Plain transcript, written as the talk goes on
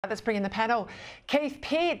Let's bring in the panel. Keith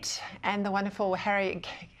Pitt and the wonderful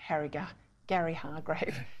Gary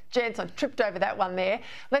Hargrave. Gents, I tripped over that one there.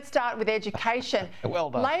 Let's start with education. Well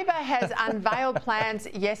done. Labor has unveiled plans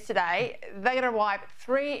yesterday. They're going to wipe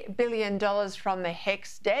 $3 billion from the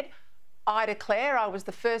HECS debt. I declare I was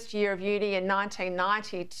the first year of uni in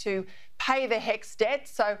 1990 to pay the HECS debt.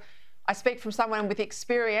 So I speak from someone with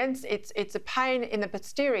experience. It's a pain in the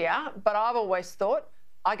posterior, but I've always thought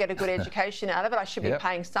I get a good education out of it. I should be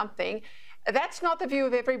paying something. That's not the view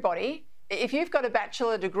of everybody. If you've got a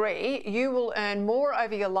bachelor degree, you will earn more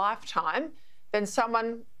over your lifetime than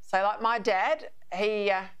someone, say like my dad,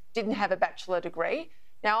 he didn't have a bachelor degree.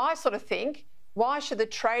 Now I sort of think, why should the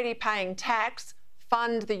tradie paying tax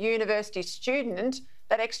fund the university student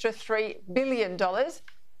that extra $3 billion?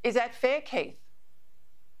 Is that fair, Keith?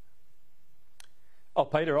 Oh,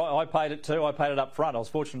 Peter, I paid it too. I paid it up front. I was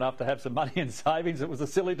fortunate enough to have some money in savings. It was a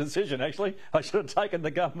silly decision, actually. I should have taken the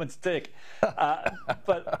government's tick.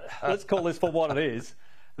 But let's call this for what it is.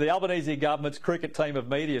 The Albanese government's cricket team of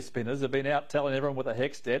media spinners have been out telling everyone with a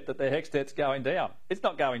HECS debt that their HECS debt's going down. It's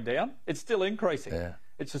not going down. It's still increasing.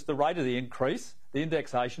 It's just the rate of the increase. The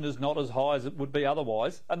indexation is not as high as it would be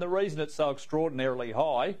otherwise. And the reason it's so extraordinarily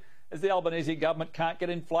high is the Albanese government can't get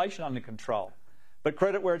inflation under control. But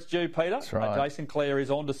credit where it's due, Peter. That's right. Jason Clare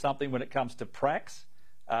is onto something when it comes to pracs.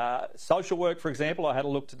 Social work, for example, I had a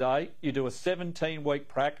look today. You do a 17-week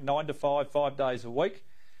prac, 9 to 5, 5 days a week.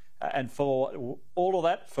 And for all of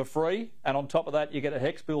that for free. And on top of that, you get a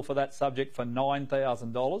HECS bill for that subject for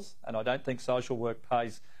 $9,000. And I don't think social work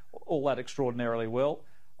pays all that extraordinarily well.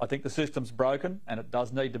 I think the system's broken and it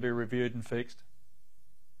does need to be reviewed and fixed.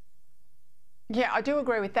 Yeah, I do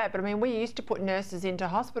agree with that. But I mean, we used to put nurses into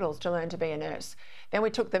hospitals to learn to be a nurse. Then we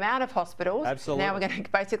took them out of hospitals. Absolutely. Now we're going to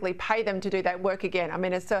basically pay them to do that work again. I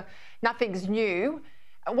mean, nothing's new.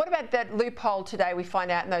 What about that loophole today we find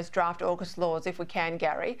out in those draft AUKUS laws, if we can,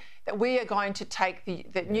 Gary, that we are going to take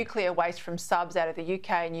the nuclear waste from subs out of the UK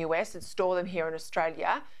and US and store them here in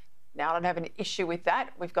Australia? Now, I don't have an issue with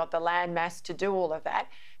that. We've got the land mass to do all of that.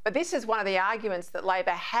 But this is one of the arguments that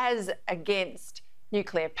Labor has against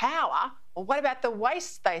nuclear power. Well, what about the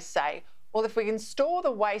waste, they say? Well, if we can store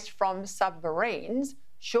the waste from submarines,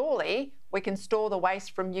 surely we can store the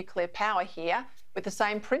waste from nuclear power here with the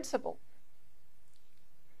same principle.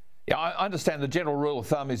 Yeah, I understand the general rule of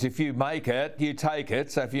thumb is if you make it, you take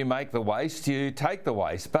it. So if you make the waste, you take the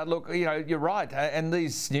waste. But look, you know, you're right. And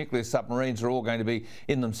these nuclear submarines are all going to be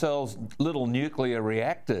in themselves little nuclear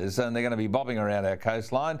reactors, and they're going to be bobbing around our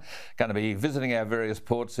coastline, going to be visiting our various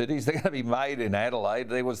port cities. They're going to be made in Adelaide.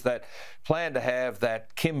 There was that plan to have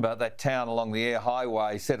that Kimber, that town along the air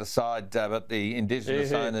highway, set aside, but the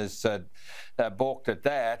Indigenous owners balked at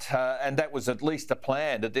that. And that was at least a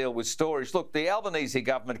plan to deal with storage. Look, the Albanese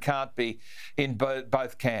government can't be in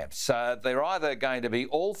both camps. They're either going to be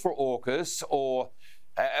all for AUKUS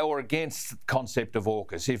or against the concept of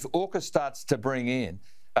AUKUS. If AUKUS starts to bring in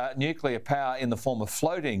nuclear power in the form of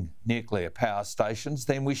floating nuclear power stations,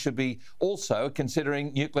 then we should be also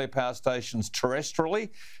considering nuclear power stations terrestrially,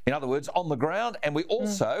 in other words, on the ground, and we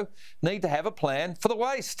also need to have a plan for the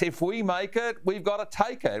waste. If we make it, we've got to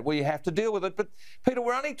take it. We have to deal with it. But, Peter,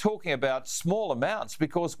 we're only talking about small amounts,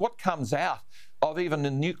 because what comes out of even a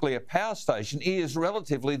nuclear power station is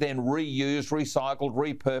relatively then reused, recycled,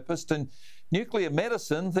 repurposed. And nuclear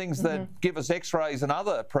medicine, things that give us x-rays and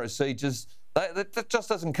other procedures, that just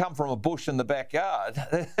doesn't come from a bush in the backyard.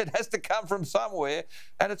 It has to come from somewhere,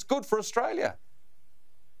 and it's good for Australia.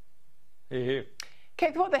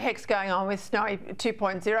 Keith, what the heck's going on with Snowy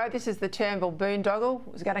 2.0? This is the Turnbull boondoggle.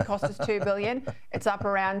 It was going to cost us $2 billion. It's up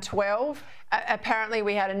around 12. Apparently,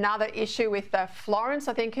 we had another issue with Florence,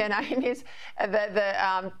 I think her name is.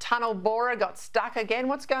 The tunnel borer got stuck again.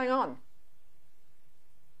 What's going on?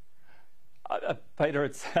 Peter,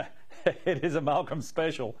 it is a Malcolm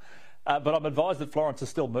special. But I'm advised that Florence is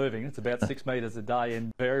still moving. It's about 6 metres a day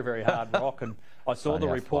in very, very hard rock. And I saw the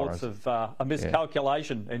reports of a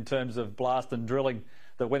miscalculation in terms of blast and drilling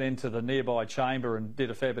that went into the nearby chamber and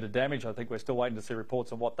did a fair bit of damage. I think we're still waiting to see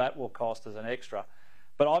reports on what that will cost as an extra.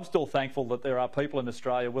 But I'm still thankful that there are people in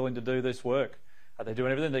Australia willing to do this work. They're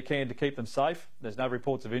doing everything they can to keep them safe. There's no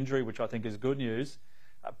reports of injury, which I think is good news.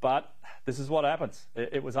 But this is what happens.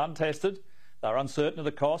 It was untested. They're uncertain of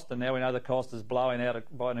the cost, and now we know the cost is blowing out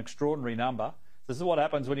by an extraordinary number. This is what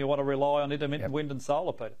happens when you want to rely on intermittent wind and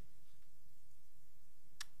solar, Peter.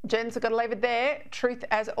 Gents, I've got to leave it there. Truth,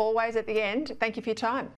 as always, at the end. Thank you for your time.